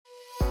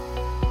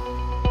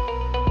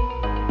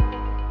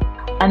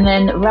And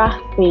then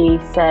Rafi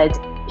said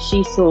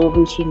she saw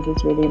routines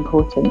as really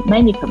important,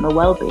 mainly from a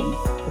well-being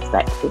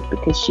perspective,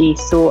 because she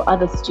saw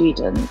other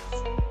students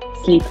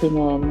sleeping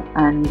in,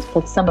 and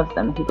for some of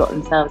them who got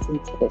themselves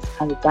into this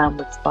kind of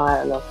downward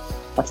spiral of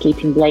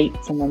sleeping late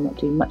and then not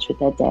doing much with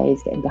their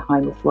days, getting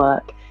behind with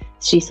work,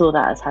 she saw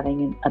that as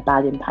having a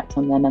bad impact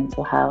on their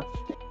mental health.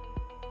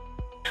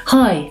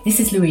 Hi, this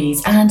is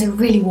Louise, and a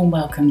really warm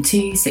welcome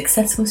to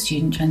Successful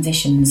Student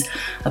Transitions,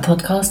 a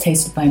podcast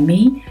hosted by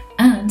me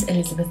and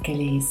Elizabeth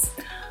Gillies.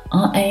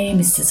 Our aim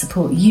is to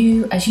support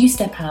you as you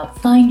step out,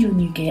 find your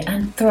new gear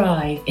and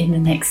thrive in the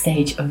next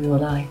stage of your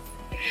life.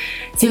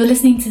 So you're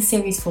listening to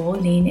Series 4,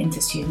 Lean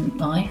into Student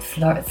Life,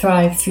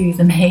 Thrive Through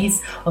the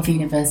Maze of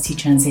University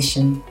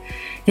Transition.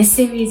 This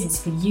series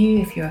is for you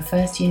if you're a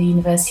first year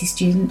university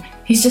student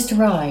who's just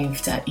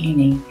arrived at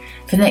uni.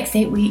 For the next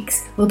 8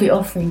 weeks, we'll be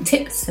offering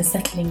tips for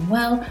settling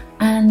well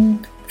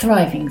and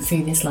thriving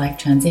through this life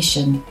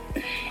transition.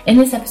 In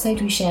this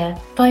episode, we share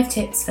 5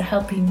 tips for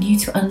helping you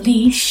to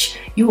unleash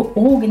your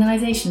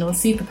organisational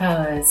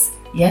superpowers.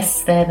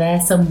 Yes, they're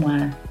there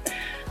somewhere.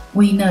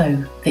 We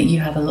know that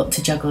you have a lot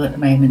to juggle at the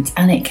moment,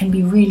 and it can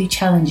be really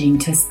challenging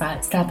to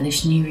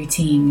establish new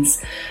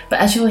routines. But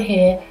as you'll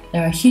hear,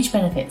 there are huge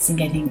benefits in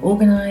getting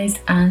organised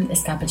and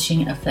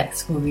establishing a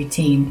flexible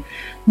routine.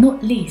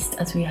 Not least,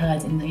 as we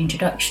heard in the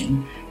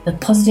introduction, the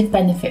positive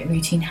benefit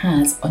routine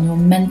has on your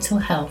mental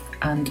health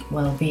and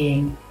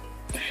well-being.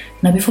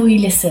 Now, before you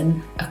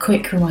listen, a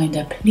quick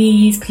reminder,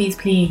 please,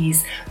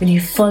 will you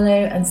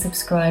follow and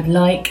subscribe,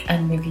 like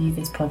and review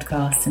this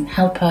podcast and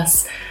help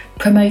us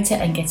promote it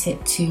and get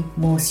it to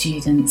more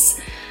students.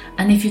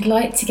 And if you'd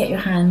like to get your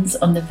hands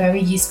on the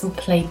very useful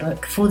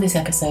playbook for this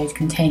episode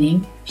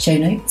containing show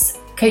notes,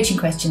 coaching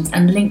questions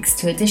and links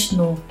to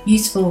additional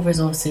useful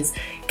resources,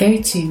 go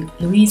to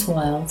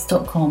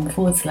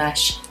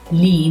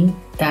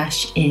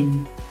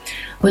louisewild.com/lean-in.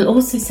 We'll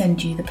also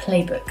send you the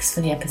playbooks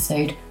for the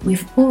episode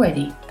we've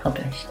already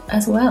published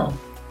as well.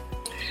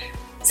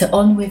 So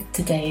on with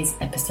today's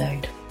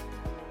episode.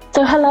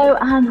 So hello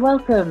and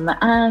welcome,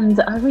 and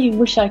I really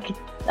wish I could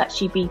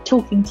actually be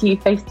talking to you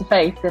face to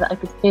face so that I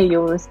could hear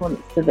your response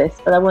to this,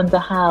 but I wonder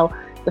how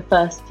the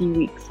first few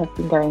weeks have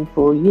been going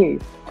for you.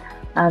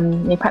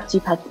 Perhaps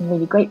you've had some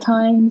really great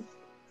times,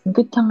 some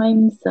good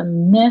times,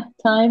 some meh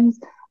times,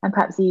 and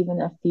perhaps even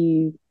a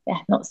few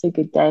not so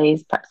good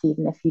days, perhaps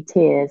even a few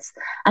tears.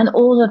 And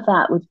all of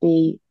that would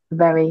be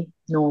very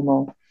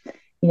normal.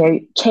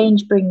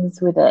 Change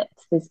brings with it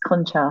this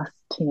contrast.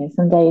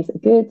 Some days are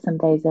good, some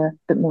days are a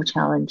bit more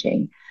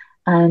challenging,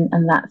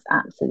 and that's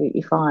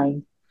absolutely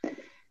fine.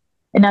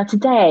 And now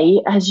today,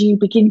 as you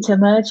begin to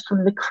emerge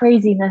from the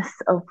craziness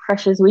of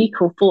Freshers'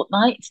 Week or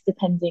fortnight,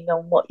 depending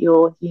on what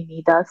your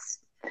uni does,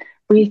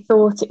 we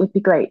thought it would be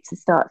great to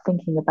start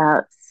thinking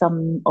about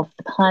some of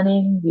the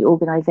planning, the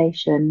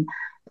organisation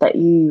that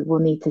you will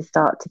need to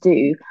start to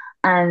do,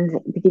 and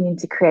beginning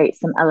to create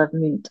some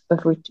element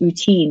of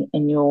routine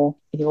in your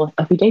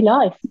everyday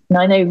life.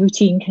 Now, I know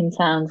routine can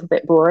sound a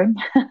bit boring,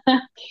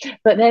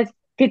 but there's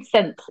good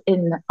sense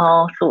in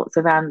our thoughts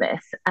around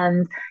this.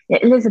 And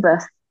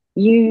Elizabeth,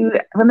 you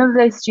remember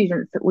those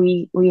students that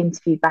we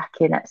interviewed back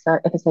in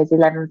episodes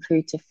 11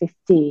 through to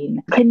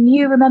 15. Can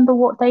you remember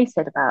what they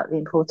said about the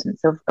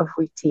importance of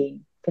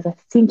routine? Because I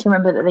seem to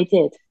remember that they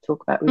did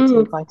talk about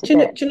routine quite a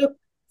bit. Do you know,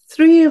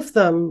 3 of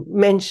them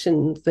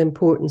mentioned the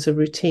importance of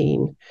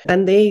routine,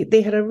 and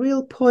they had a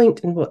real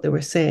point in what they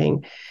were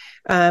saying.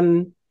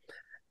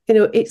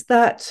 It's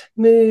that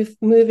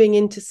moving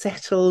into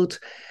settled,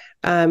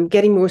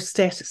 getting more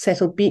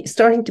settled,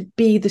 starting to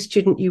be the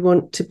student you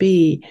want to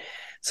be.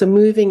 So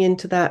moving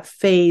into that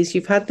phase,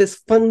 you've had this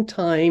fun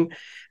time,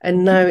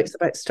 and now it's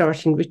about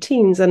starting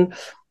routines. And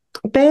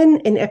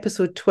Ben in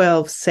episode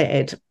 12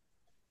 said,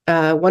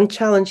 one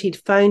challenge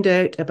he'd found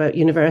out about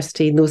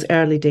university in those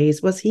early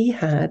days was he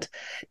had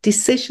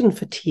decision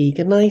fatigue,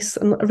 a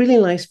really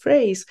nice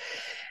phrase,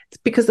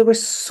 because there were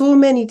so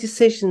many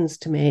decisions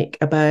to make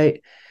about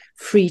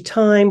free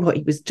time, what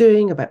he was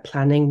doing, about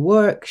planning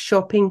work,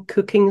 shopping,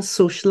 cooking,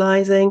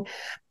 socializing,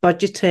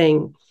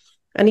 budgeting.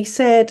 And he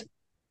said,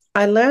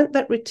 I learned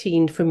that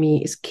routine for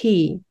me is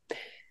key.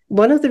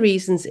 One of the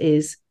reasons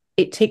is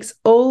it takes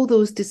all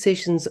those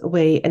decisions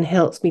away and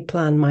helps me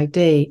plan my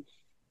day.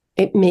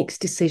 It makes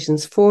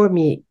decisions for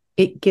me.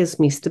 It gives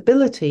me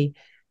stability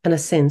and a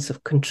sense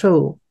of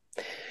control.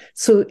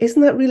 So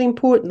isn't that really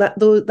important,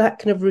 that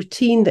kind of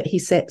routine that he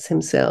sets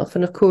himself?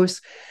 And of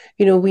course,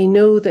 we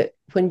know that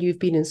when you've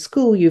been in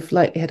school, you've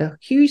likely had a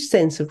huge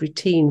sense of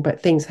routine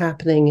about things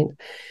happening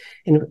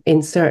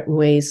in certain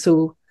ways.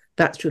 So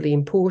that's really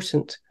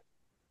important.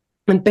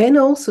 And Ben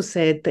also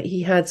said that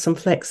he had some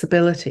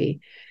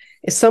flexibility.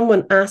 If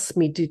someone asked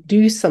me to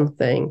do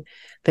something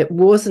that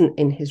wasn't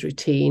in his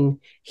routine,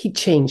 he'd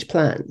change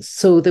plans.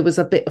 So there was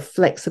a bit of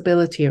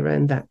flexibility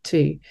around that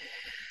too.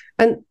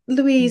 And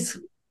Louise,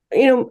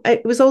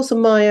 it was also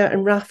Maya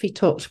and Rafi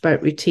talked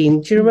about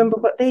routine. Do you remember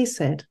what they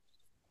said?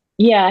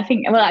 Yeah, I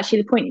think,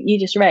 actually the point that you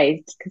just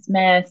raised, because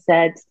Maya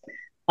said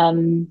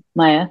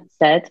that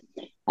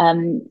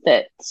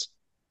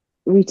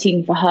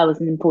routine for her was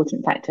an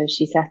important factor as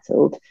she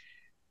settled.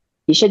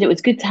 You said it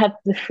was good to have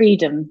the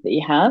freedom that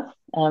you have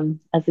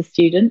as a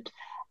student,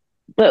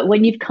 but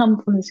when you've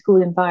come from the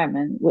school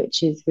environment,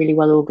 which is really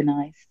well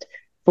organised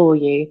for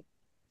you,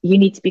 you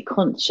need to be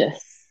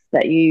conscious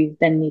that you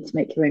then need to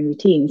make your own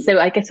routine. So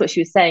I guess what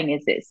she was saying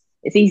is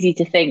it's easy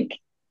to think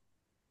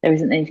there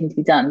isn't anything to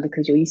be done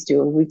because you're used to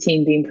a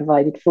routine being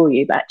provided for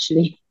you, but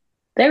actually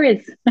there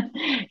is.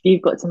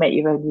 You've got to make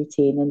your own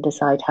routine and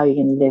decide how you're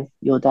going to live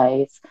your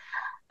days.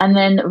 And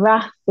then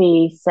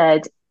Rafi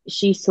said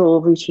she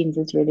saw routines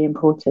as really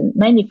important,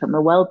 mainly from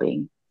a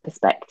well-being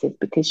perspective,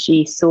 because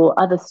she saw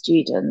other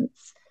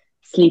students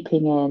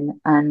sleeping in,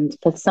 and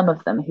for some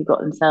of them who got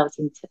themselves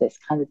into this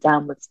kind of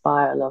downward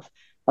spiral of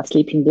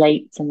sleeping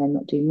late and then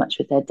not doing much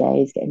with their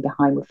days, getting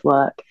behind with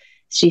work,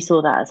 she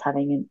saw that as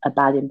having a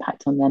bad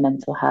impact on their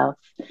mental health.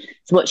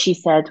 So what she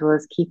said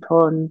was keep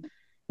on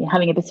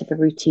having a bit of a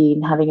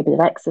routine, having a bit of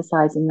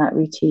exercise in that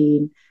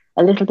routine,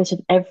 a little bit of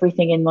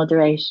everything in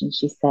moderation,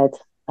 she said.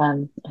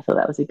 I thought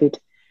that was a good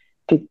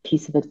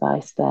piece of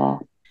advice there.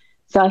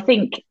 So I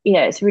think,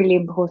 it's really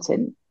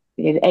important.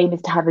 The aim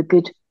is to have a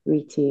good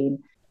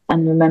routine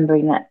and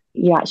remembering that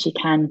you actually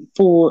can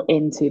fall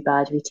into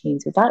bad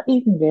routines without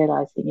even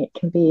realizing it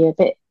can be a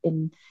bit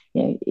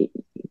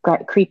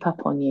creep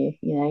up on you.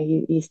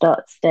 You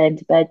start staying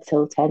to bed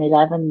till 10,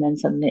 11, then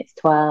suddenly it's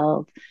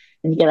 12,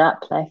 and you get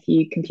up, play a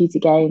few computer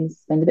games,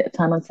 spend a bit of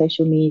time on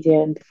social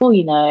media, and before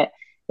you know it,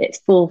 it's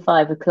 4,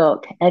 5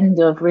 o'clock, end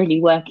of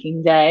really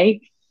working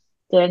day.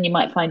 Then you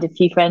might find a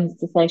few friends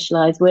to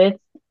socialize with,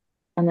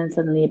 and then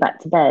suddenly you're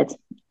back to bed.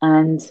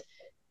 And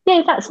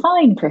that's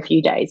fine for a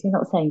few days. We're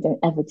not saying don't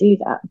ever do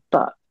that,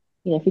 but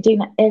if you're doing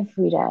that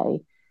every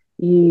day,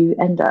 you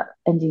end up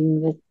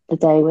ending the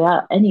day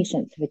without any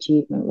sense of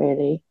achievement,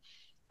 really.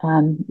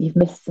 You've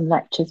missed some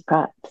lectures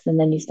perhaps, and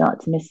then you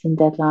start to miss some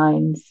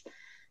deadlines.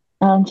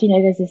 And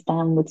there's this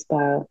downward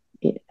spiral.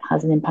 It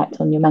has an impact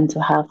on your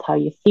mental health, how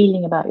you're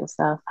feeling about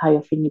yourself, how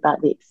you're feeling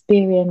about the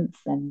experience,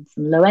 and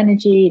some low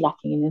energy,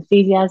 lacking in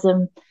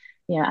enthusiasm,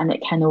 and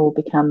it can all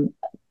become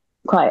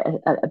quite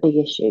a big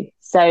issue.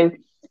 So,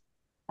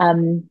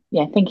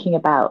 thinking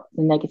about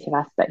the negative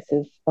aspects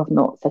of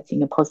not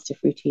setting a positive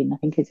routine, I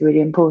think is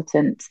really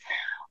important.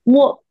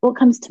 What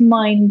comes to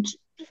mind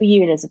for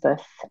you,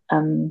 Elizabeth,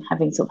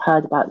 having sort of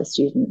heard about the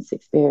students'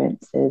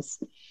 experiences?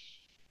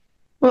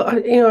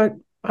 Well,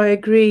 I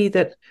agree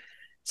that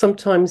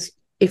sometimes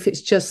if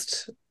it's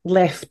just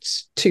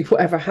left to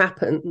whatever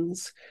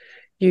happens,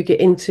 you get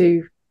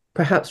into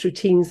perhaps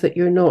routines that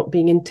you're not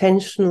being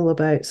intentional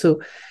about.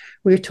 So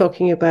we're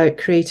talking about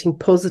creating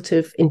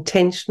positive,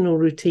 intentional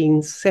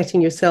routines.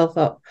 Setting yourself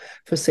up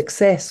for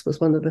success was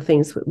one of the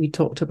things that we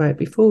talked about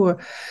before.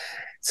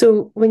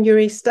 So when you're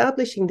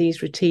establishing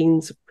these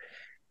routines,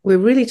 we're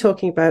really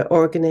talking about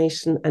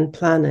organisation and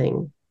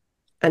planning.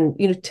 And,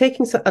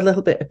 taking a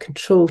little bit of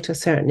control to a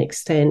certain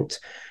extent.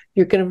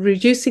 You're kind of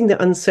reducing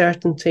the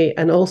uncertainty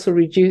and also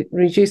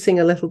reducing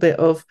a little bit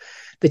of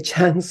the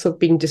chance of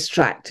being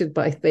distracted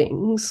by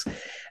things.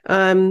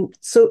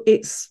 So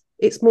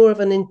it's more of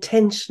an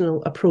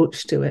intentional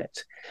approach to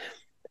it.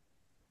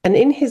 And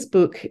in his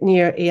book,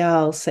 Nir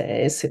Eyal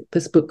says,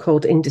 this book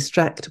called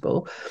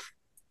Indistractable,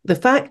 the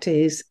fact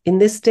is, in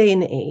this day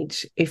and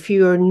age, if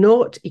you are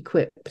not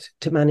equipped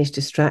to manage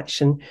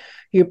distraction,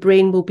 your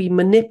brain will be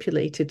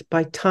manipulated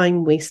by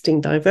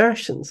time-wasting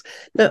diversions.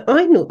 Now,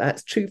 I know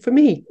that's true for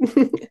me.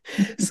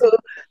 So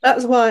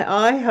that's why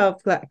I have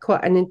that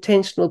quite an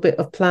intentional bit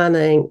of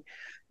planning,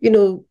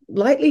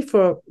 likely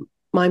for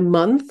my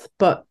month,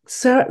 but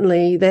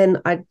certainly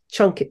then I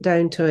chunk it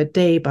down to a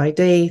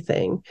day-by-day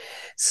thing.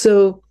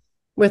 So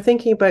we're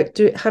thinking about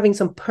having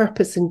some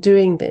purpose in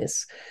doing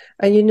this.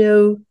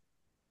 And,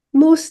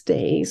 most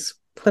days,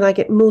 when I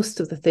get most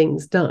of the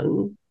things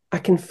done, I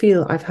can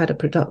feel I've had a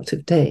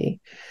productive day.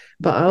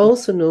 But I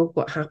also know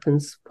what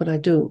happens when I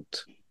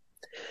don't.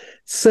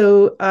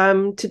 So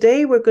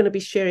today we're going to be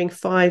sharing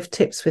 5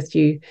 tips with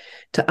you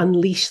to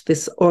unleash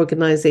this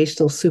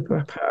organisational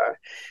superpower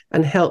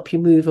and help you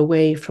move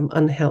away from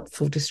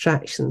unhelpful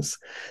distractions.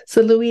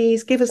 So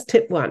Louise, give us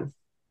tip 1.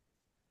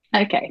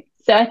 Okay.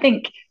 So I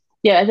think,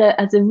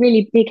 as a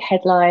really big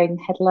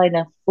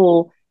headliner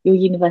for your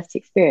university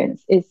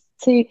experience is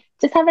to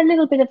just have a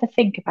little bit of a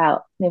think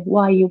about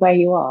why you're where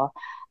you are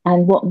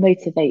and what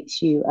motivates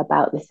you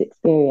about this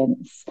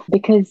experience.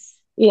 Because,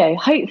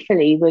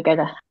 hopefully we're going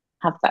to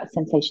have that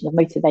sensation of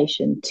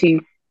motivation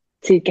to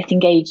get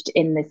engaged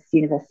in this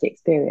university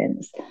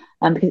experience.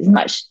 Because it's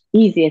much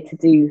easier to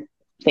do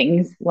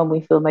things when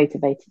we feel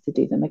motivated to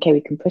do them. Okay,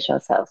 we can push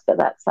ourselves, but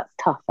that's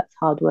tough. That's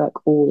hard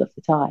work all of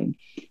the time.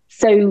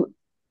 So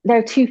there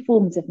are 2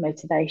 forms of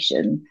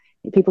motivation.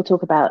 People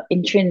talk about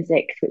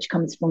intrinsic, which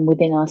comes from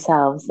within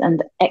ourselves,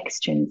 and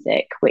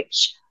extrinsic,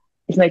 which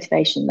is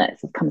motivation that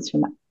sort of comes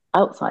from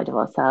outside of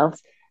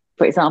ourselves.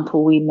 For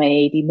example, we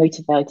may be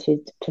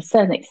motivated to a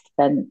certain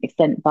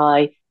extent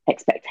by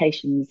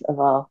expectations of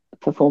our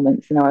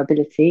performance and our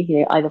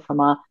ability, either from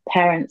our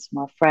parents, from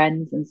our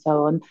friends, and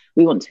so on.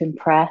 We want to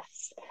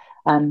impress.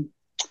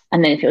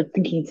 And then if you're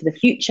thinking to the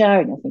future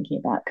and you're thinking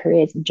about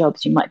careers and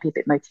jobs, you might be a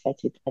bit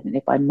motivated, I don't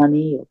know, by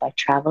money or by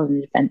travel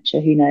and adventure,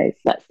 who knows?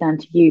 That's down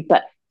to you.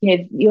 But,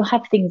 you'll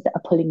have things that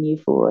are pulling you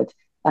forward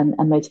and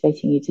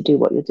motivating you to do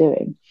what you're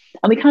doing.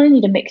 And we kind of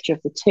need a mixture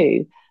of the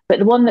two. But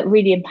the one that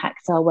really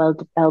impacts our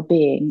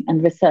well-being,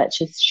 and research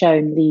has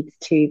shown leads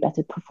to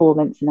better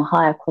performance and a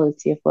higher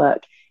quality of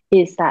work,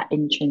 is that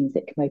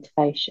intrinsic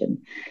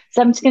motivation.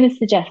 So I'm just going to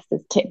suggest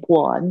as tip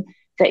one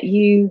that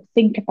you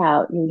think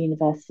about your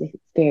university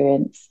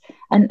experience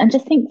and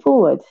just think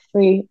forward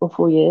 3 or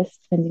 4 years,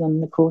 depending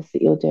on the course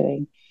that you're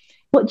doing.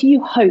 What do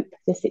you hope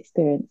this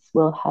experience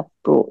will have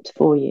brought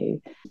for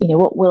you?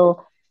 What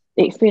will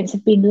the experience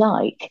have been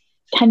like?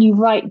 Can you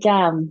write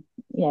down,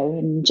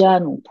 in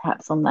journal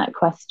perhaps on that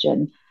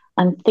question,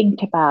 and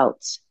think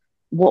about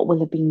what will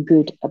have been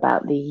good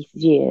about these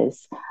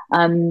years?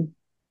 What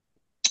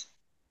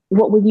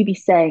will you be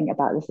saying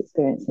about this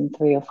experience in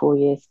 3 or 4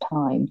 years'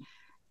 time?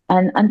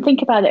 And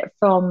think about it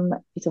from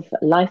sort of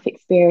life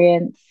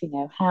experience.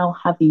 How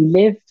have you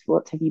lived?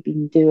 What have you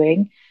been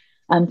doing?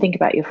 Think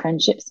about your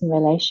friendships and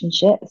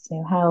relationships.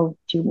 How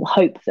do you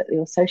hope that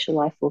your social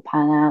life will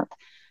pan out?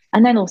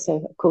 And then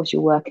also, of course,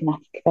 your work and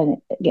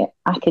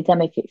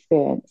academic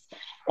experience.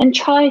 And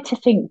try to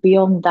think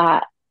beyond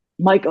that.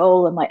 My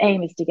goal and my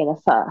aim is to get a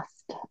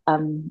first.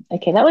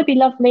 Okay, that would be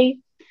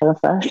lovely, a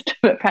first,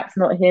 but perhaps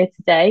not here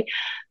today.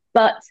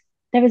 But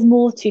there is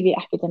more to the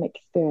academic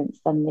experience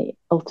than the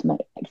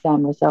ultimate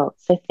exam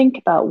results. So think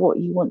about what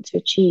you want to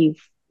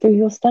achieve through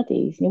your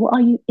studies. What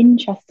are you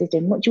interested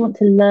in? What do you want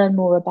to learn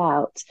more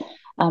about?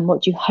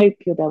 What do you hope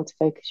you'll be able to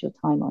focus your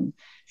time on?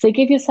 So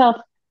give yourself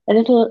a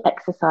little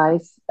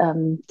exercise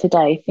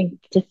today.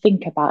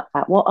 Think about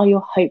that. What are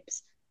your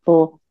hopes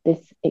for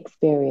this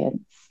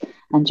experience?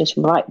 And just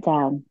write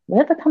down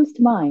whatever comes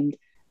to mind.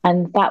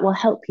 And that will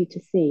help you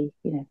to see,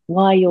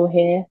 why you're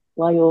here,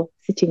 why you're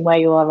sitting where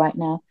you are right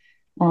now,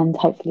 and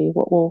hopefully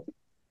what will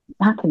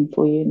happen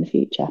for you in the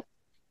future.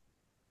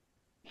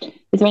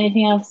 Is there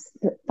anything else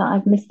that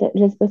I've missed,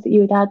 Elizabeth, that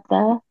you would add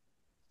there?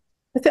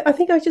 I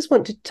think I just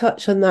want to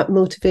touch on that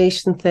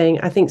motivation thing.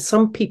 I think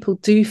some people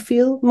do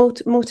feel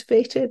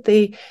motivated.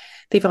 They've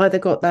either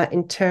got that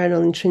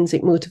internal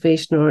intrinsic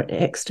motivation or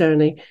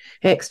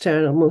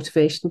external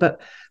motivation.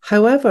 But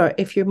however,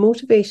 if your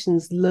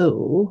motivation's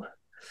low,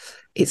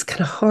 it's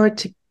kind of hard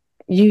to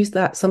use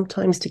that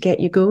sometimes to get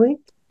you going.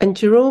 And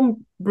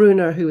Jerome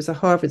Bruner, who was a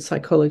Harvard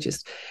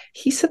psychologist,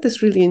 he said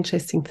this really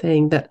interesting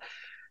thing, that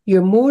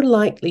you're more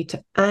likely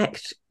to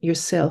act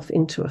yourself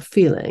into a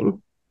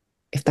feeling,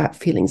 if that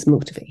feeling's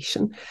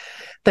motivation,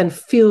 than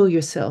feel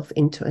yourself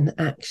into an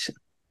action.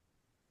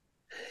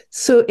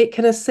 So it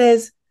kind of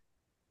says,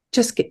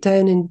 just get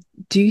down and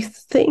do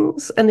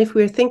things. And if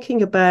we're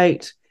thinking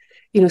about,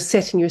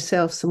 setting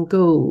yourself some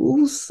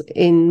goals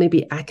in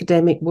maybe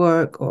academic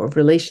work or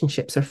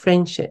relationships or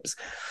friendships,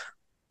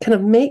 kind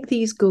of make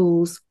these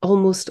goals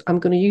almost, I'm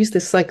going to use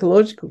this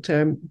psychological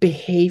term,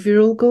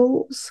 behavioral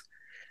goals.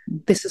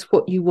 This is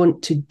what you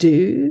want to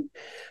do.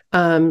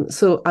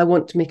 So I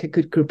want to make a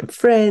good group of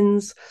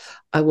friends.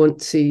 I want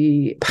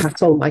to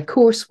pass all my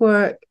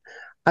coursework.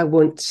 I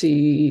want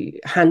to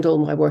handle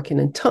my work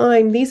in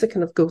time. These are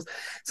kind of goals.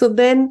 So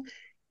then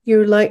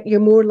you're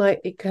more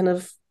likely kind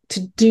of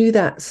to do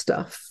that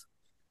stuff.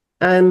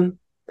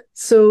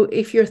 So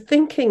if you're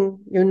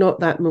thinking you're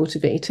not that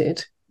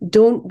motivated,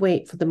 don't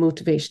wait for the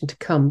motivation to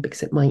come,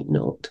 because it might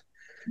not.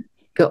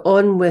 Go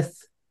on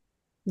with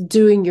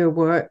doing your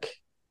work.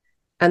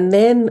 And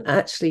then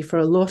actually for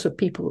a lot of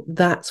people,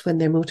 that's when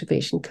their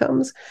motivation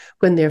comes,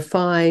 when they're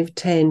 5,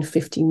 10,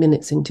 15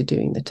 minutes into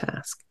doing the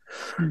task.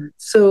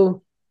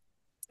 So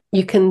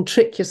you can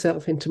trick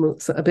yourself into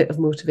a bit of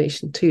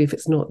motivation too, if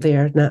it's not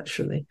there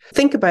naturally.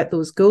 Think about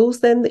those goals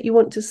then that you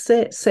want to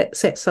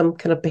set some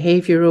kind of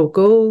behavioral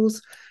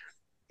goals.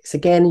 It's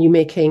again,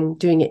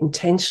 doing it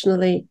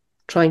intentionally,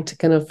 trying to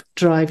kind of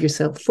drive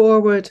yourself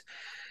forward.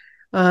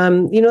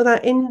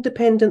 That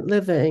independent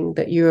living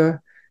that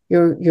you're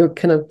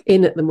kind of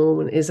in at the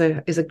moment is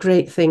a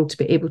great thing to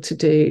be able to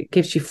do. It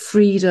gives you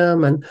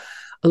freedom and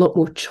a lot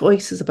more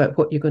choices about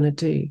what you're going to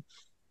do.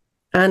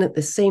 And at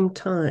the same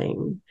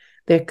time,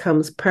 there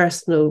comes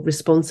personal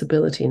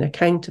responsibility and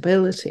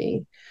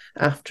accountability.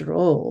 After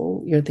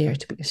all, you're there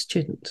to be a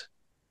student.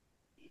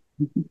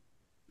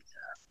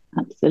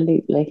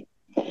 Absolutely.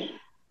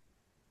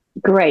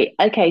 Great.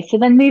 Okay, so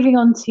then moving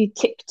on to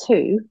tip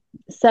 2.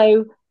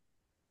 So,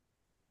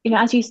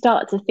 as you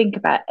start to think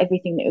about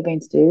everything that you're going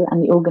to do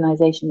and the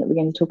organisation that we're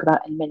going to talk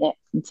about in a minute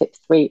from tip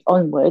 3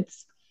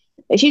 onwards,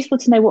 it's useful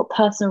to know what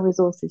personal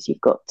resources you've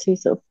got to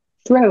sort of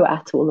throw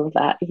at all of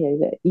that.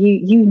 That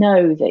you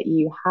know that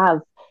you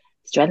have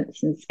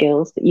strengths and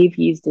skills that you've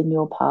used in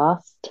the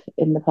past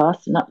and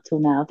up till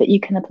now that you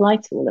can apply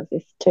to all of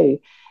this too.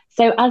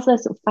 So as a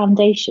sort of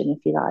foundation,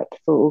 if you like,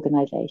 for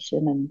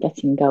organisation and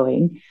getting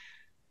going,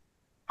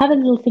 have a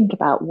little think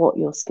about what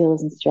your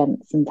skills and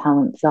strengths and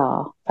talents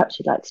are. Perhaps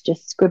you'd like to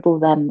just scribble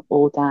them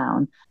all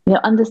down.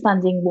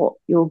 Understanding what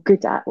you're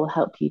good at will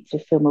help you to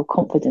feel more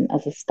confident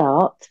as a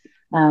start.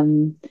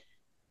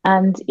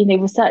 And,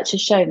 research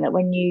has shown that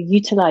when you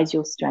utilize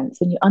your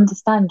strengths and you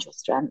understand your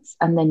strengths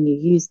and then you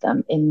use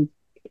them in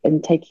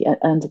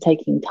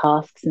undertaking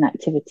tasks and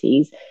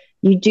activities,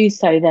 you do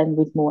so then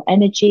with more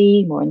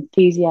energy, more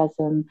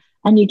enthusiasm,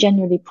 and you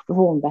generally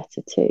perform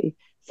better too.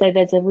 So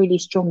there's a really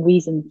strong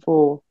reason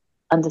for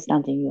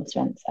understanding your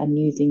strengths and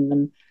using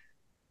them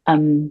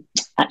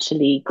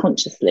actually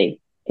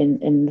consciously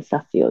in the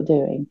stuff that you're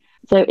doing.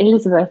 So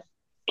Elizabeth,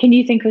 can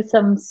you think of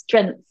some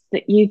strengths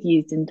that you've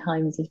used in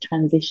times of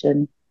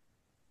transition?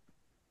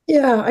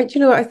 Yeah, I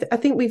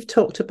think we've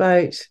talked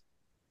about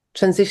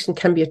transition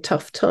can be a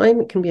tough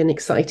time. It can be an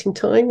exciting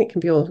time. It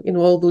can be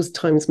all those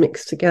times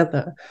mixed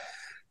together.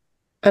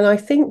 And I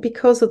think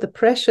because of the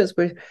pressures,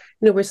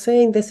 we're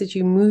saying this is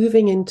you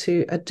moving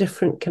into a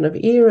different kind of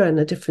era and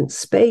a different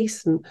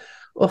space, and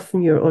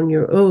often you're on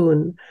your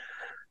own.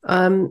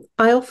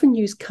 I often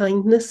use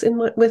kindness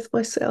with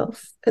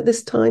myself at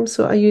this time.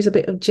 So I use a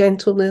bit of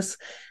gentleness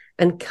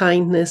and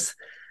kindness,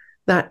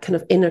 that kind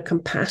of inner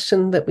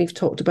compassion that we've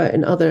talked about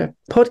in other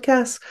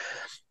podcasts.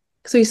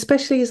 So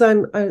especially as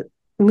I'm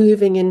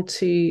moving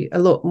into a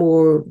lot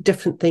more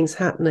different things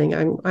happening,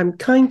 I'm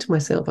kind to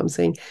myself. I'm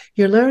saying,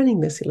 you're learning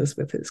this,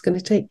 Elizabeth. It's going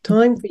to take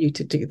time for you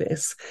to do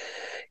this.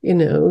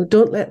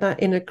 Don't let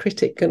that inner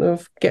critic kind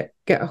of get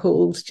a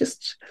hold.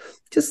 Just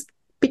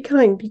be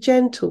kind, be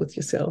gentle with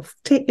yourself.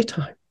 Take your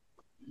time.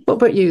 What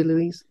about you,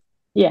 Louise?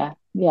 Yeah.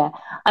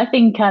 I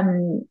think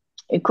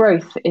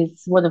growth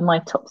is one of my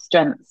top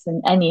strengths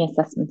in any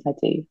assessment I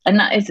do. And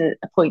that is a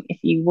point.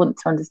 If you want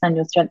to understand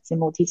your strengths in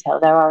more detail,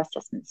 there are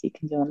assessments you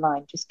can do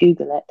online. Just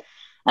Google it.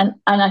 And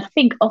I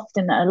think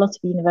often at a lot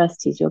of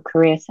universities, your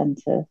career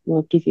centre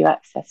will give you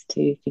access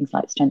to things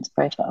like strengths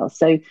profiles.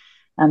 So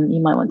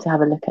you might want to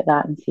have a look at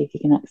that and see if you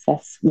can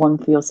access one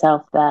for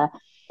yourself there.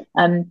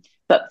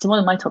 But one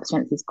of my top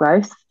strengths is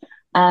growth.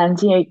 And,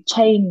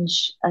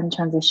 change and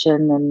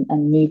transition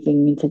and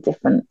moving into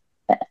different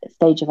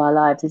stage of our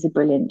lives is a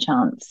brilliant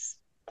chance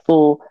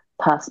for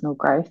personal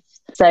growth.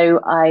 So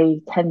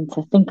I tend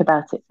to think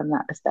about it from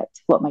that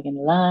perspective. What am I going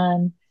to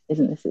learn?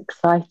 Isn't this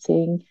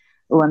exciting?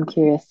 Or I'm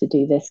curious to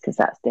do this because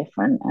that's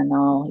different and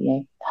I'll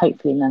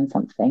hopefully learn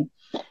something.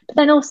 But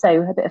then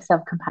also a bit of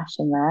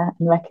self-compassion there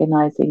and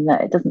recognizing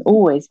that it doesn't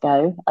always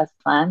go as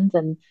planned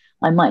and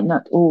I might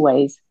not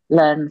always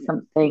learn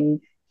something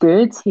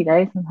good.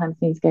 Sometimes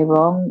things go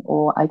wrong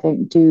or I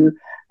don't do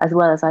as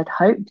well as I'd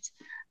hoped.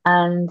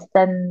 And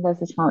then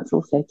there's a chance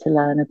also to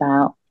learn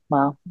about,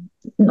 I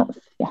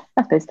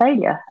suppose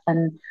failure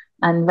and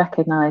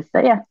recognize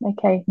that,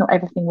 okay, not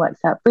everything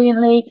works out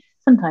brilliantly.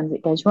 Sometimes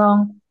it goes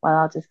wrong. Well,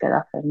 I'll just get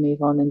up and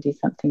move on and do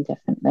something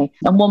differently.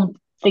 And one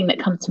thing that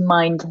comes to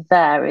mind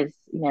there is,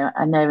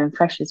 I know in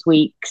Freshers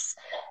Weeks,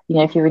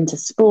 if you're into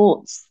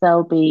sports,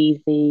 there'll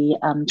be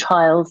the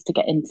trials to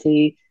get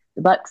into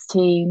the Bucks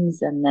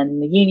teams and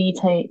then the uni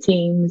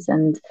teams.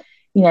 And,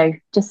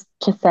 just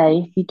to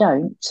say, if you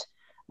don't,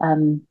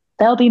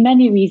 there'll be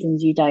many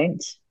reasons you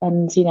don't.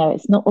 And,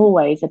 it's not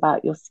always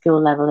about your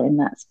skill level in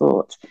that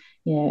sport.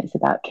 It's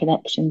about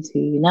connection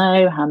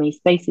to, how many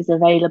spaces are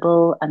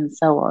available and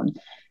so on.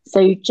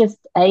 So just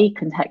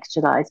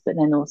contextualize, but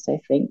then also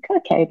think,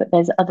 okay, but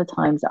there's other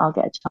times I'll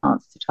get a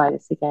chance to try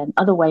this again.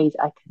 Other ways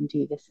I can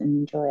do this and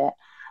enjoy it.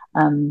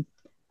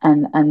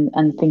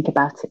 And think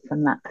about it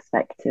from that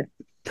perspective.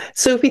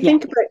 So if we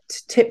think about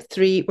tip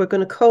 3, we're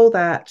going to call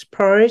that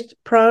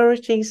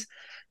priorities,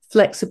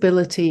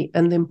 flexibility,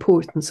 and the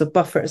importance of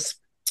buffers.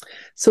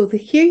 So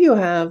here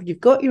you've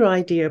got your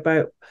idea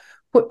about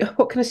what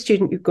kind of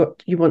student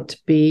you want to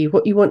be,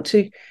 what you want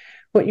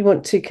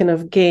to kind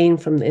of gain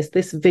from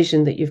this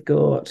vision that you've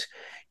got.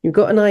 You've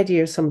got an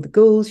idea of some of the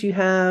goals you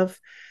have.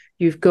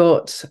 You've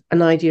got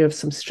an idea of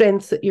some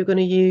strengths that you're going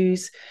to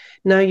use.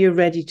 Now you're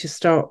ready to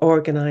start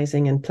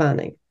organizing and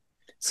planning.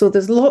 So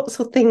there's lots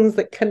of things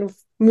that kind of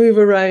move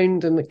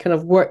around and that kind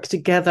of work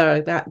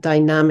together, that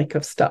dynamic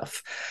of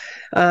stuff.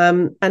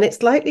 And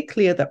it's likely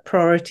clear that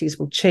priorities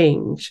will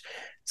change.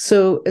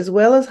 So as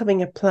well as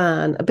having a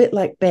plan, a bit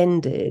like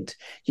Ben did,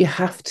 you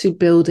have to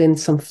build in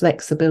some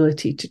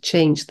flexibility to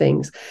change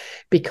things,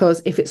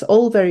 because if it's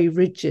all very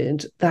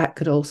rigid, that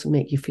could also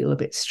make you feel a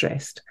bit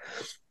stressed.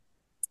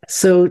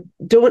 So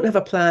don't have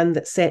a plan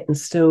that's set in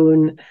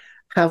stone,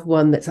 have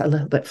one that's a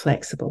little bit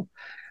flexible.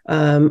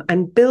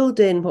 And build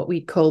in what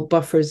we call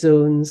buffer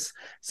zones,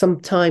 some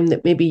time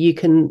that maybe you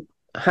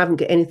haven't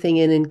got anything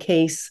in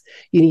case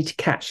you need to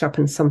catch up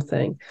on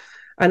something.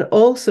 And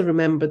also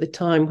remember the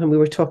time when we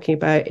were talking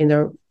about in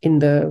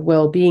the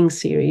well-being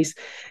series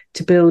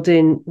to build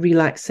in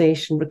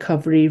relaxation,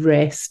 recovery,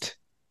 rest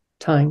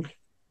time.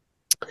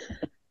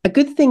 A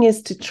good thing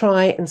is to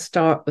try and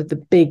start with the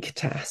big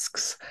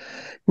tasks,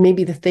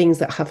 maybe the things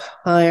that have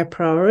higher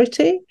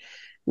priority,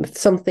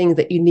 something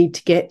that you need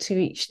to get to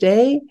each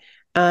day,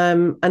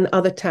 and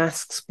other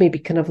tasks maybe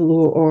kind of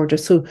lower order.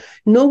 So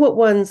know what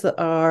ones that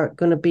are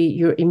going to be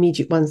your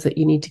immediate ones that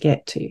you need to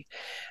get to.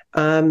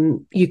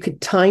 You could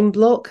time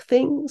block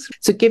things.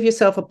 So give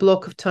yourself a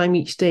block of time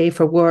each day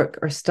for work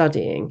or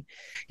studying.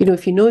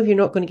 If you're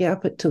not going to get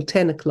up until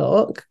 10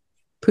 o'clock,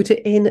 put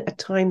it in a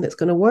time that's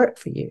going to work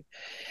for you.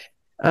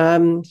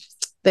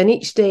 Then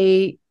each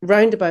day,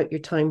 round about your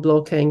time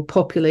blocking,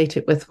 populate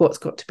it with what's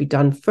got to be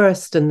done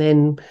first, and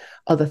then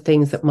other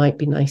things that might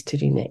be nice to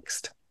do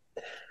next.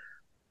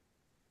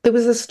 There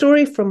was a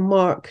story from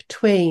Mark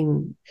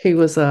Twain, who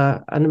was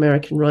an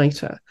American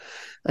writer,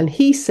 and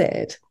he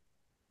said,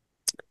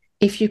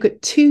 if you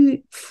got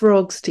two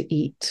frogs to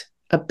eat,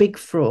 a big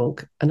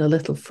frog and a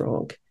little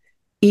frog,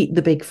 eat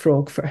the big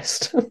frog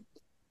first.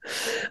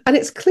 And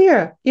it's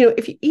clear,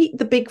 if you eat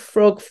the big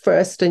frog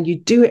first and you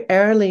do it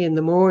early in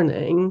the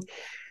morning,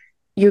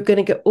 you're going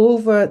to get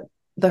over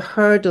the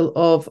hurdle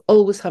of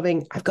always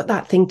having, I've got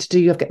that thing to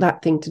do, I've got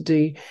that thing to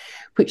do,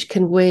 which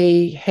can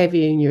weigh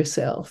heavy on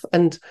yourself.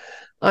 And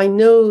I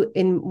know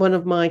in one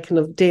of my kind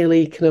of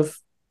daily kind of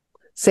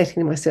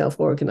setting myself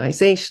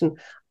organization,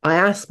 I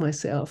ask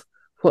myself,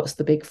 what's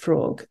the big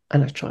frog?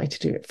 And I try to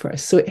do it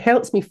first. So it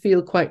helps me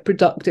feel quite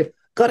productive.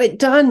 Got it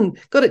done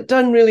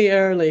really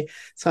early.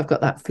 So I've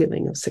got that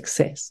feeling of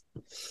success.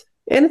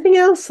 Anything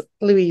else,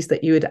 Louise,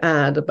 that you would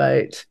add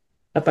about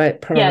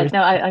priority? Yeah,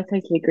 no, I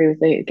totally agree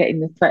with getting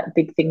the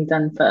big thing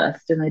done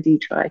first, and I do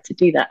try to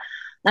do that.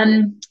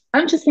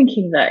 I'm just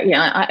thinking that,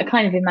 I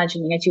kind of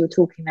imagining, as you were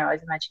talking there, I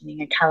was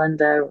imagining a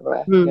calendar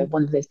or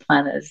one of those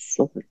planners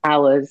of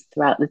hours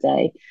throughout the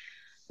day.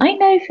 I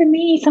know for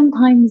me,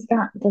 sometimes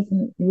that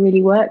doesn't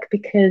really work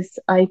because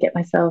I get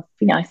myself,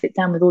 I sit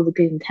down with all the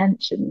good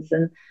intentions,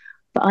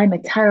 but I'm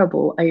a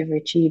terrible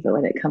overachiever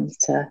when it comes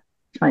to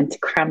trying to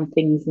cram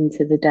things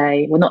into the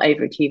day. Well, not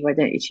overachiever, I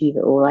don't achieve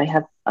it all.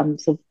 I'm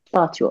sort of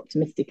far too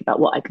optimistic about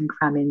what I can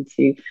cram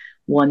into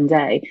one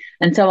day.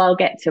 And so I'll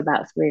get to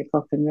about 3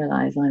 o'clock and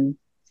realize I'm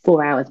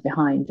 4 hours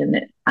behind, and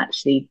it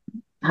actually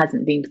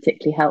hasn't been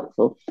particularly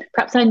helpful.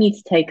 Perhaps I need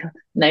to take a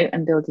note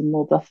and build in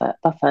more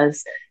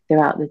buffers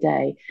throughout the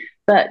day.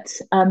 But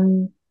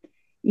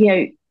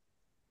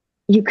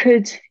you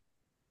could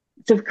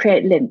sort of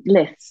create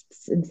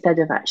lists instead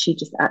of actually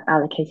just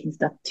allocating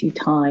stuff to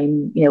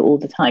time, all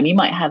the time. You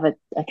might have a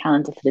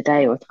calendar for the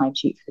day, or a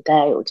timesheet for the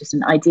day, or just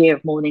an idea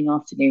of morning,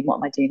 afternoon. What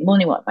am I doing in the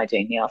morning? What am I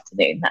doing in the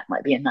afternoon? That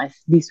might be a nice,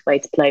 loose way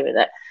to play with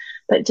it.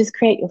 But just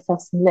create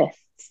yourself some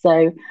lists.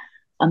 So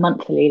a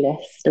monthly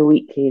list, a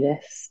weekly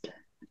list,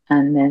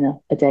 and then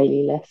a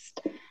daily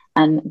list.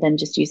 And then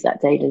just use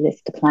that daily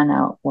list to plan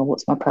out, well,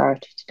 what's my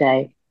priority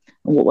today?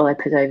 And what will I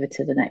put over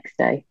to the next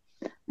day?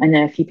 I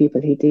know a few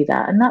people who do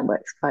that, and that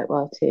works quite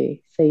well too.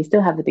 So you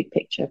still have the big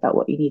picture about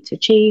what you need to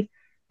achieve,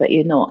 but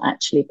you're not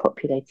actually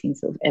populating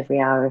sort of every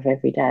hour of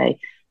every day.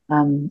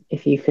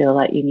 If you feel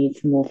like you need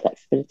some more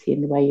flexibility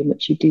in the way in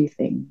which you do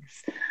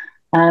things.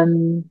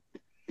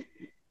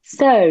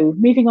 So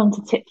moving on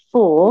to tip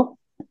 4.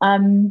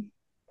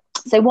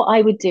 So what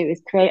I would do is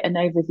create an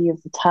overview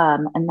of the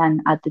term and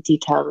then add the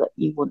detail that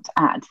you want to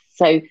add.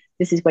 So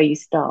this is where you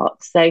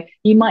start. So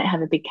you might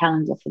have a big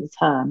calendar for the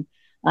term.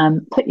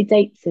 Put your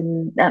dates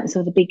in,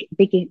 sort of the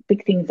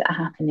big things that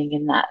are happening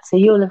in that. So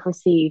you'll have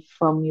received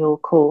from your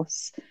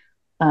course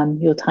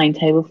your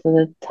timetable for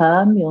the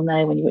term. You'll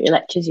know when you've got your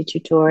lectures, your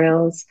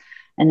tutorials,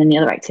 and then the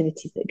other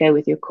activities that go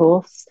with your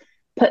course.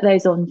 Put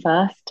those on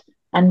first,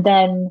 and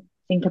then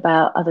think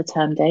about other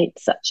term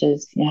dates, such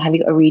as, have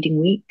you got a reading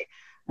week?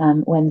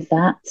 When's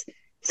that?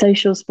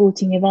 Social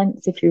sporting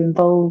events, if you're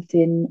involved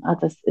in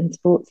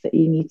sports that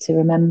you need to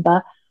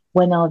remember,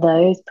 when are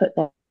those? Put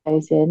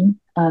those in.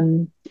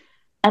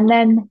 And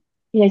then,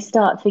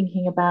 start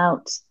thinking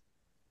about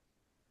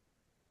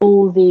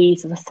all the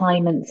sort of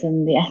assignments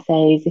and the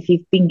essays. If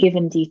you've been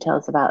given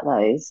details about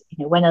those,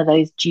 when are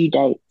those due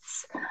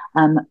dates?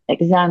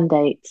 Exam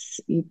dates.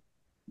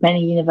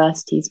 Many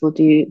universities will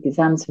do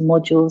exams for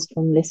modules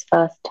from this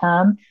first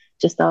term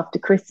just after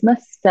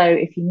Christmas. So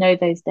if you know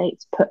those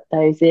dates, put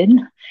those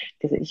in,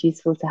 because it's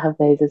useful to have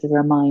those as a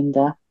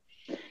reminder.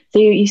 So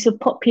you sort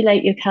of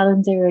populate your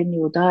calendar and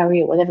your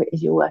diary or whatever it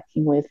is you're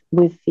working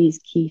with these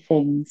key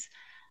things,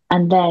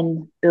 and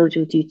then build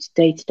your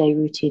day-to-day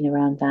routine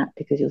around that,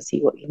 because you'll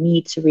see what you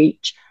need to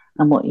reach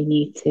and what you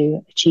need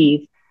to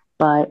achieve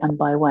by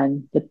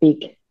when, the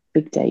big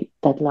date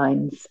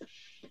deadlines.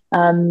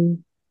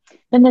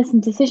 Then there's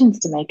some decisions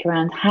to make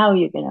around how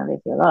you're going to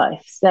live your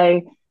life.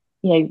 So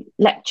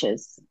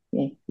lectures.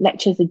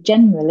 Lectures are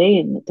generally,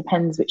 and it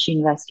depends which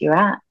university you're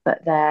at,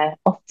 but they're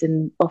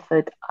often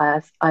offered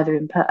as either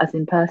in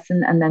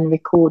person and then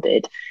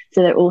recorded.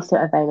 So they're also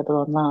available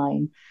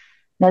online.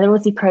 Now, there are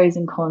obviously pros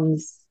and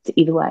cons to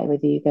either way,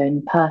 whether you go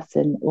in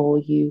person or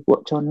you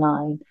watch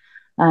online.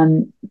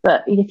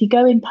 But if you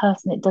go in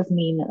person, it does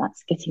mean that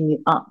that's getting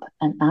you up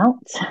and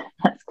out.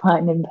 That's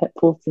quite an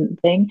important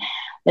thing.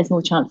 There's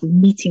more chance of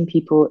meeting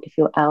people if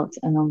you're out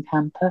and on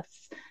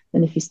campus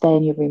than if you stay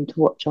in your room to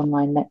watch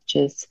online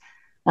lectures.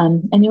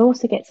 And you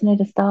also get to know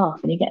the staff,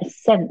 and you get a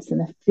sense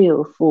and a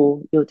feel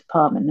for your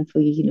department and for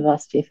your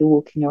university if you're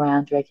walking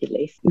around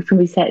regularly. You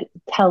can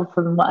tell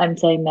from what I'm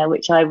saying there,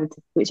 which I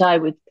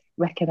would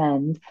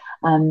recommend.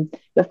 But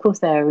of course,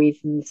 there are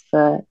reasons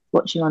for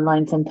watching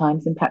online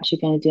sometimes, and perhaps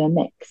you're going to do a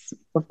mix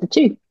of the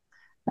two.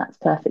 That's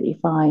perfectly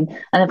fine.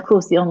 And of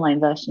course, the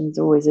online version is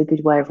always a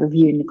good way of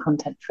reviewing the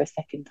content for a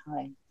second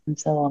time, and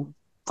so on.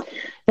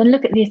 Then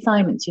look at the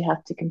assignments you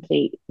have to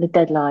complete, the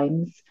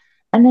deadlines,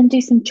 and then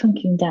do some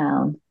chunking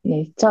down.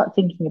 Start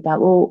thinking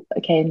about, well,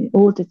 okay, in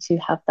order to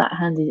have that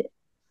handed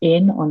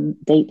in on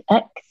date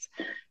X,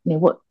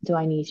 what do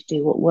I need to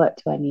do? What work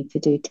do I need to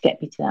do to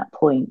get me to that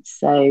point?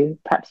 So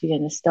perhaps you're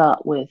going to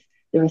start with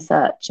the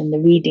research and the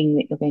reading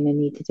that you're going to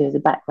need to do as a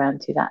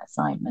background to that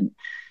assignment.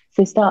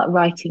 So start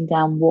writing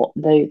down what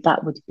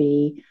that would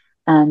be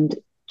and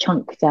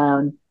chunk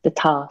down the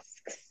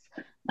tasks.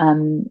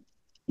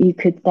 You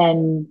could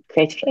then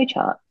create a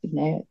flowchart.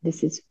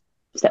 This is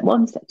step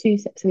 1, step 2,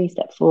 step 3,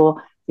 step 4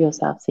 for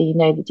yourself. So you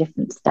know the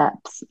different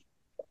steps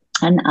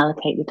and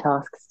allocate the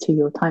tasks to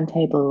your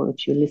timetable or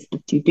to your list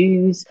of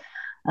to-dos,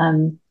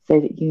 so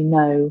that you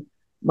know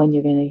when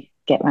you're going to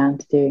get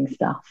around to doing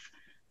stuff.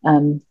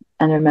 And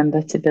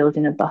remember to build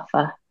in a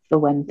buffer for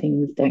when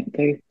things don't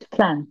go to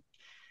plan.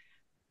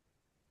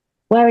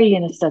 Where are you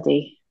going to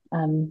study?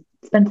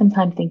 Spend some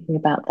time thinking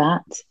about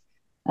that.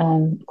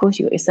 Of course,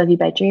 you've got your study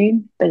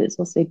bedroom, but it's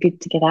also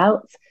good to get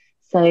out.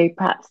 So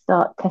perhaps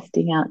start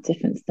testing out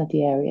different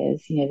study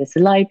areas. There's a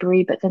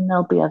library, but then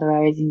there'll be other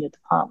areas in your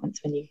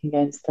departments when you can go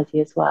and study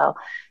as well.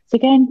 So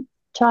go and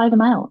try them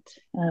out.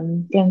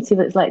 Go and see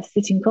what it's like to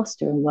sit in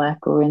Costa and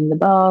work, or in the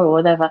bar or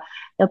whatever.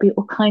 There'll be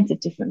all kinds of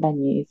different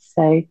venues.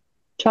 So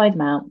try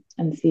them out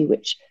and see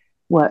which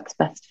works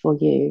best for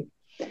you.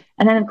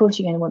 And then, of course,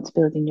 you're going to want to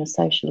build in your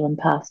social and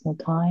personal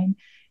time.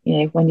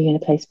 When you're going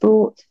to play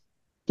sport,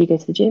 do you go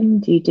to the gym?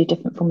 Do you do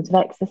different forms of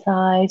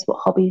exercise? What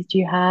hobbies do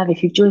you have?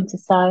 If you've joined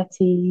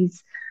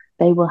societies,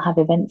 they will have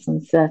events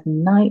on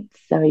certain nights.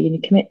 So are you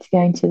going to commit to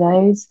going to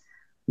those?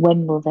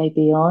 When will they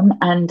be on?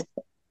 And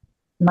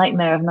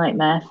nightmare of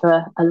nightmare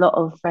for a lot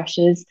of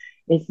freshers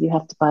is you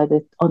have to buy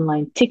the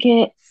online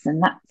tickets,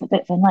 and that's a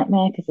bit of a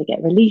nightmare because they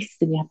get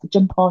released and you have to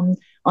jump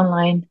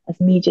online as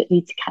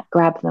immediately to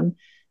grab them.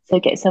 So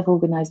get yourself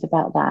organised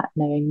about that,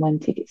 knowing when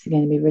tickets are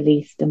going to be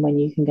released and when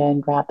you can go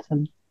and grab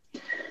them.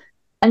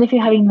 And if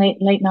you're having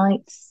late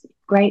nights,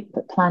 great,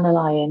 but plan a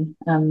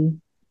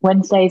lie-in.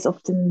 Wednesdays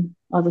often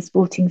are the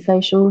sporting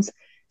socials,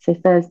 so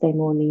Thursday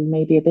morning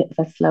may be a bit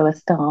of a slower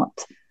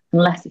start,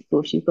 unless, of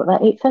course, you've got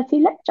that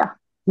 8:30 lecture,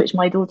 which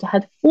my daughter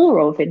had 4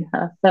 of in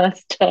her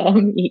first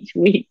term each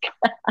week.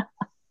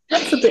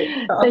 That's a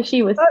bit tough. So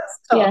she was, That's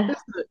tough, yeah, isn't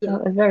it? Yeah.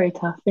 that was very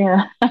tough,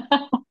 yeah.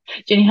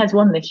 Jenny has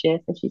 1 this year,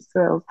 so she's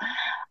thrilled.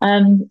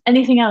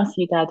 Anything else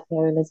you'd add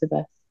there,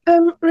 Elizabeth?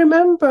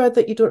 Remember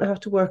that you don't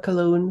have to work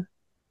alone.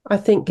 I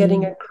think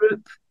getting a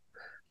group,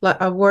 like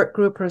a work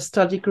group or a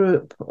study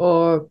group,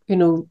 or,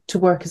 to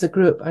work as a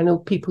group, I know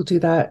people do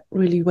that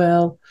really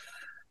well.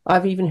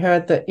 I've even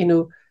heard that,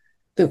 I'm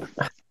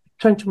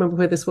trying to remember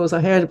where this was, I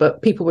heard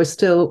about people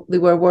they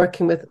were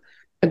working with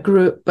a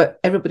group, but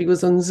everybody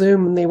was on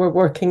Zoom and they were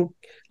working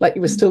like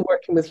you were still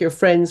working with your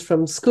friends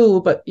from school,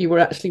 but you were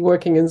actually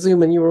working in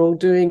Zoom and you were all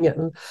doing it.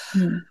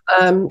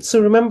 And, so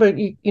remember,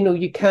 you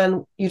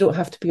don't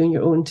have to be on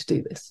your own to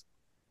do this.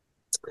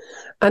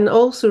 And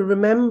also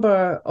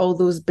remember all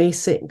those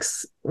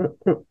basics,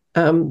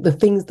 the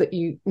things that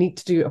you need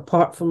to do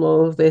apart from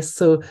all of this.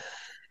 So,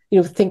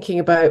 thinking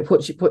about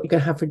what you're going to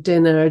have for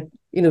dinner,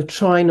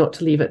 try not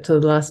to leave it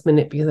to the last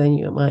minute, because then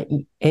you might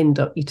end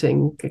up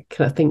eating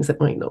kind of things that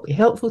might not be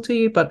helpful to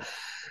you. But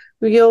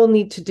we all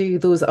need to do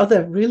those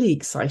other really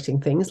exciting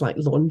things like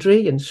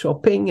laundry and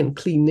shopping and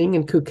cleaning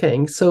and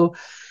cooking. So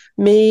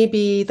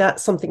maybe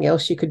that's something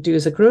else you could do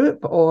as a group,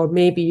 or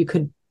maybe you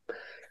could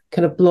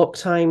kind of block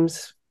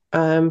times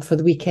for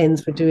the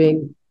weekends for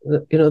doing,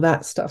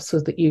 that stuff,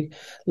 so that you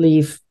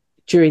leave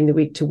during the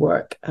week to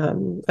work.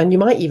 And you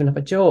might even have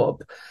a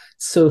job.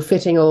 So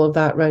fitting all of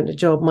that around a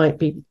job might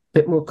be a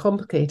bit more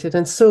complicated.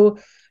 And so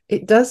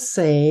it does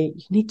say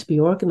you need to be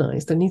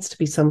organised. There needs to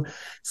be some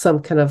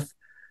kind of,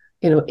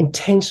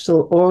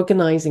 intentional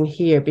organising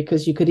here,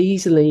 because you could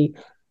easily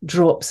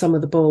drop some of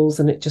the balls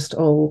and it just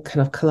all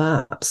kind of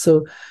collapse.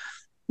 So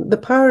the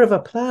power of a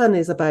plan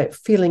is about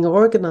feeling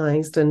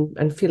organised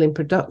and feeling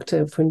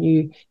productive when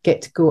you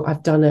get to go,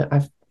 I've done it,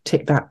 I've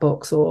ticked that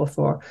box off,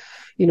 or,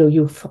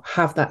 you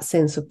have that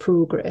sense of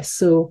progress.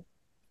 So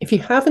if you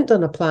haven't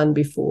done a plan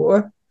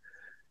before,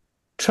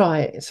 try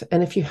it.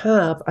 And if you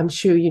have, I'm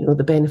sure you know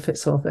the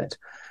benefits of it.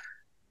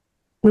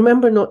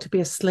 Remember not to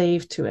be a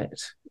slave to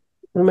it.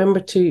 Remember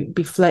to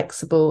be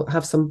flexible,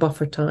 have some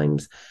buffer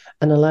times,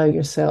 and allow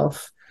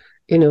yourself,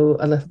 a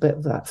little bit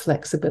of that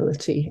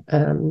flexibility.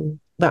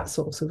 That's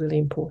also really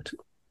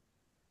important.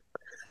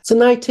 So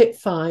now tip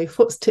 5.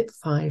 What's tip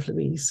 5,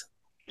 Louise?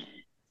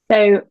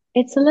 So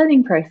it's a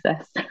learning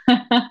process.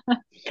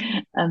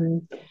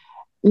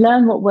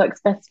 Learn what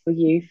works best for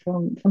you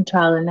from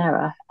trial and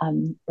error.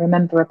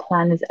 Remember, a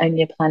plan is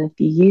only a plan if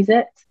you use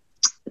it.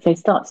 So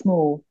start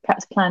small,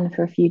 perhaps plan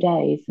for a few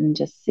days and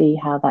just see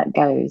how that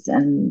goes,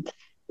 and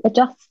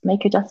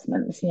make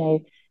adjustments.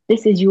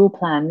 This is your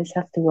plan. This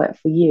has to work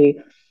for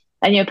you.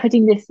 And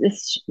putting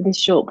this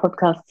short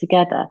podcast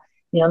together,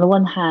 on the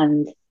one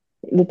hand,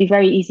 it would be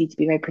very easy to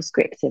be very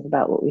prescriptive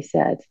about what we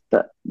said,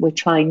 but we're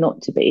trying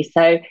not to be.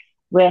 So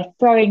we're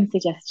throwing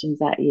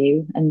suggestions at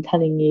you and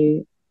telling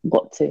you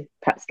what to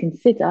perhaps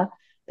consider,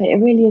 but it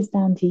really is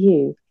down to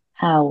you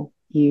how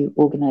you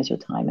organise your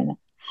time and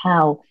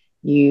how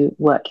you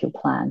work your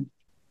plan.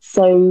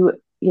 So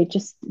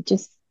just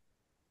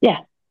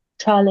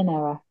trial and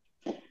error.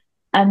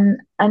 And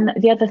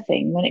the other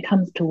thing, when it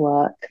comes to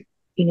work,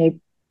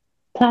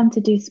 plan to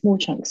do small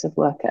chunks of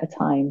work at a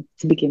time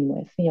to begin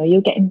with.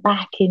 You're getting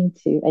back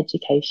into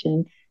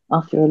education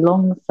after a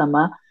long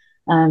summer.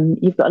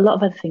 You've got a lot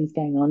of other things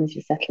going on as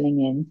you're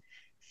settling in.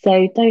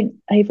 So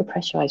don't over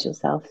pressurize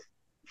yourself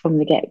from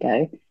the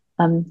get-go.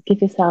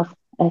 Give yourself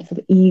a sort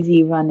of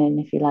easy run in,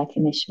 if you like,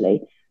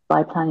 initially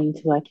by planning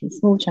to work in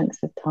small chunks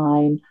of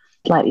time.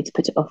 Likely to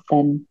put it off,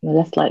 then you're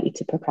less likely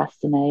to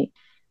procrastinate,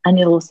 and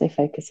you'll also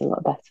focus a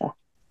lot better.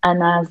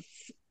 And as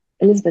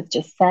Elizabeth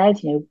just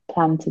said,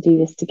 plan to do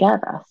this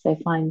together. So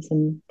find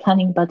some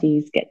planning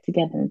buddies, get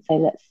together and say,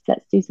 let's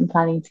do some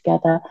planning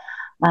together,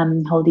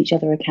 hold each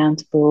other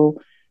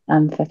accountable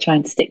for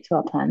trying to stick to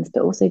our plans,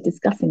 but also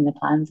discussing the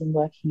plans and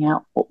working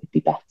out what would be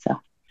better.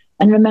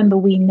 And remember,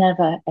 we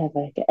never,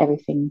 ever get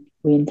everything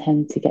we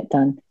intend to get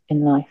done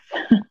in life.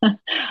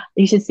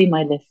 You should see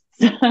my lists.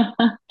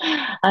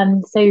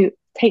 So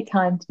take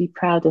time to be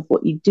proud of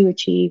what you do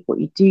achieve, what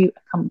you do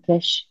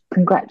accomplish.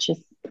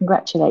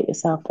 Congratulate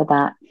yourself for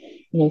that.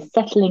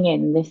 Settling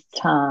in this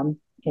term,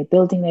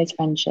 building those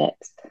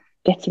friendships,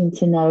 getting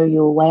to know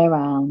your way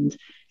around,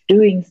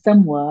 doing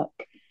some work.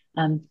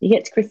 You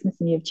get to Christmas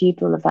and you've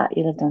achieved all of that,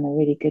 you'll have done a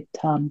really good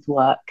term's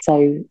work.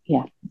 So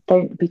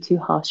don't be too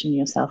harsh on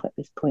yourself at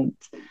this point,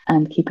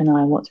 and keep an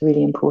eye on what's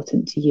really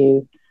important to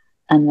you,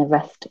 and the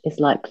rest is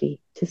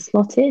likely to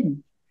slot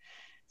in.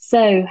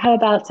 So how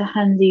about a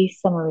handy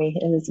summary,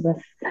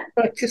 Elizabeth?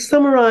 Right, to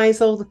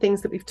summarise all the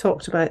things that we've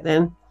talked about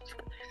then,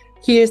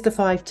 here's the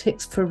 5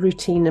 tips for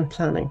routine and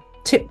planning.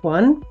 Tip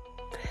 1,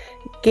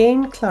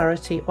 gain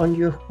clarity on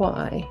your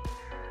why,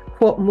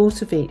 what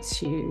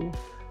motivates you,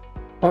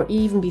 or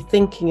even be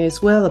thinking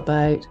as well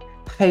about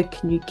how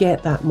can you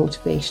get that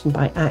motivation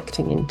by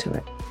acting into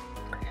it.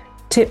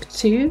 Tip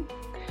 2,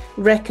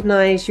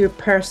 recognise your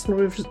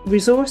personal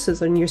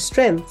resources and your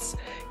strengths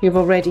you've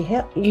already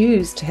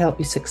used to help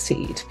you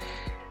succeed,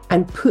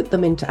 and put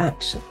them into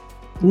action.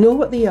 Know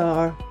what they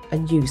are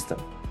and use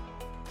them.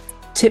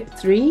 Tip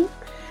 3,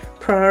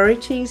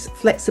 priorities,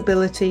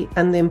 flexibility,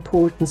 and the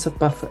importance of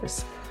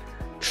buffers.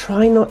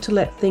 Try not to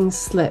let things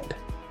slip,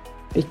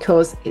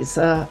 because it's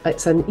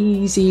an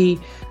easy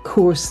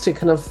course to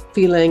kind of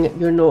feeling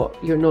you're not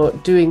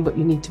doing what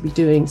you need to be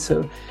doing.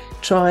 So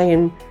try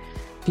and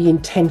be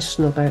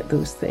intentional about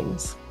those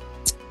things.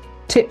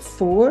 Tip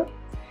 4,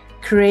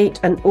 create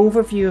an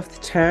overview of the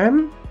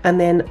term and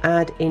then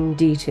add in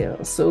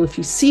details. So if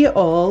you see it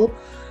all,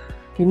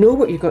 you know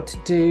what you've got to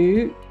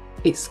do,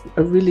 it's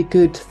a really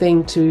good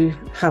thing to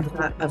have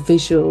a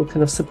visual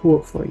kind of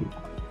support for you.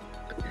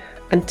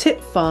 And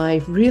tip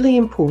 5, really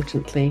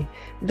importantly,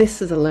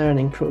 this is a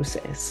learning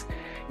process.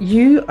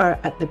 You are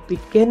at the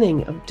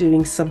beginning of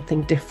doing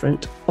something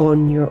different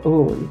on your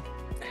own.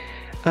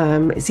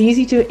 It's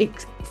easy to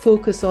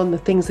focus on the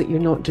things that you're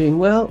not doing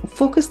well.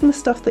 Focus on the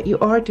stuff that you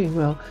are doing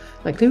well.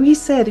 Like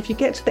Louise said, if you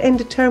get to the end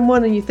of term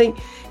 1 and you think,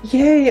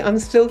 yay, I'm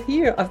still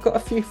here, I've got a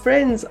few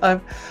friends, I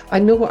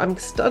know what I'm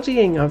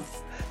studying, I've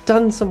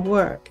done some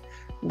work,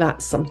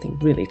 that's something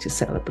really to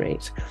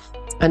celebrate.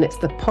 And it's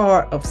the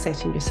part of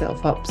setting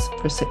yourself up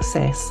for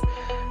success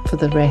for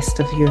the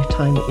rest of your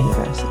time at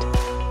university.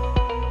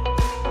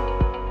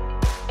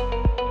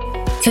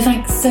 So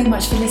thanks so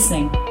much for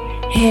listening.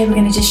 Here we're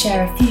going to just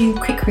share a few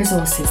quick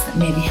resources that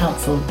may be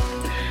helpful.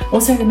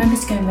 Also, remember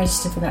to go and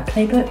register for that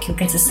playbook. You'll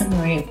get a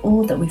summary of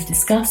all that we've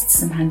discussed,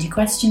 some handy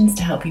questions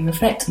to help you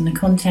reflect on the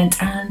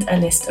content, and a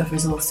list of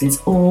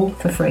resources, all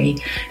for free.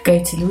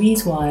 Go to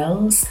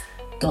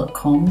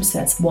louisewiles.com, so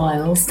that's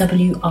Wiles,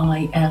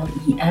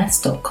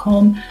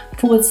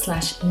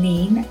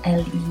 WILES.com/lean,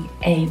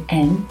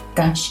 LEAN-in.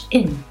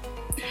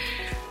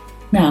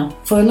 Now,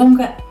 for a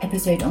longer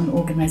episode on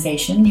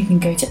organisation, you can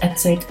go to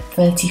episode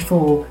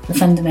 34, The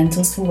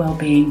Fundamentals for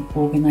Wellbeing,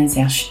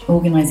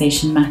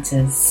 Organisation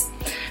Matters.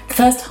 The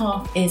first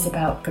half is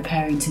about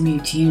preparing to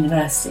move to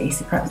university,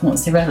 so perhaps not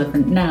so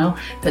relevant now,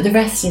 but the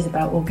rest is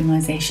about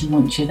organisation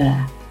once you're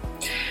there.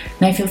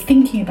 Now, if you're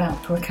thinking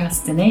about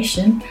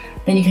procrastination,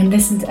 then you can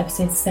listen to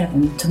episode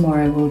 7,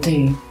 Tomorrow Will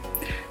Do.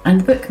 And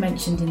the book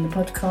mentioned in the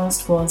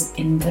podcast was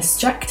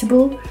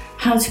Indistractable,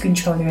 How to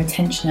Control Your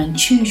Attention and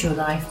Choose Your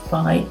Life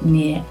by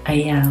Nir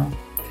Eyal.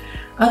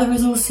 Other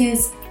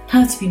resources,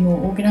 How to Be More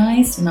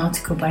Organised, an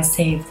article by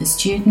Save the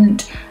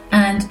Student,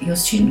 and Your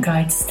Student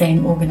Guide to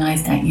Staying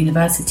Organised at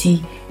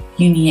University,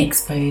 Uni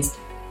Exposed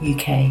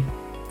UK.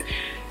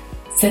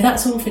 So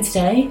that's all for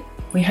today.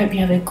 We hope you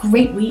have a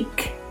great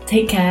week.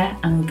 Take care,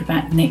 and we'll be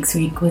back next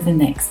week with the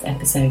next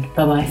episode.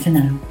 Bye-bye for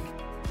now.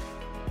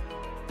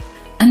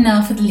 And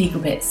now for the legal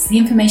bits. The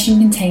information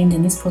contained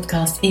in this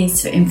podcast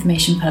is for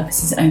information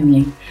purposes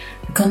only.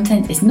 The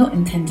content is not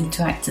intended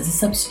to act as a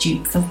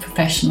substitute for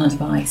professional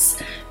advice.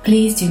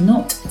 Please do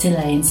not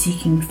delay in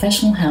seeking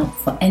professional help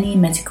for any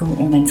medical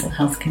or mental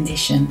health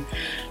condition.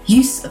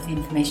 Use of the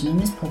information on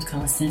this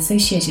podcast and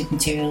associated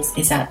materials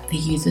is at the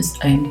user's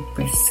own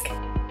risk.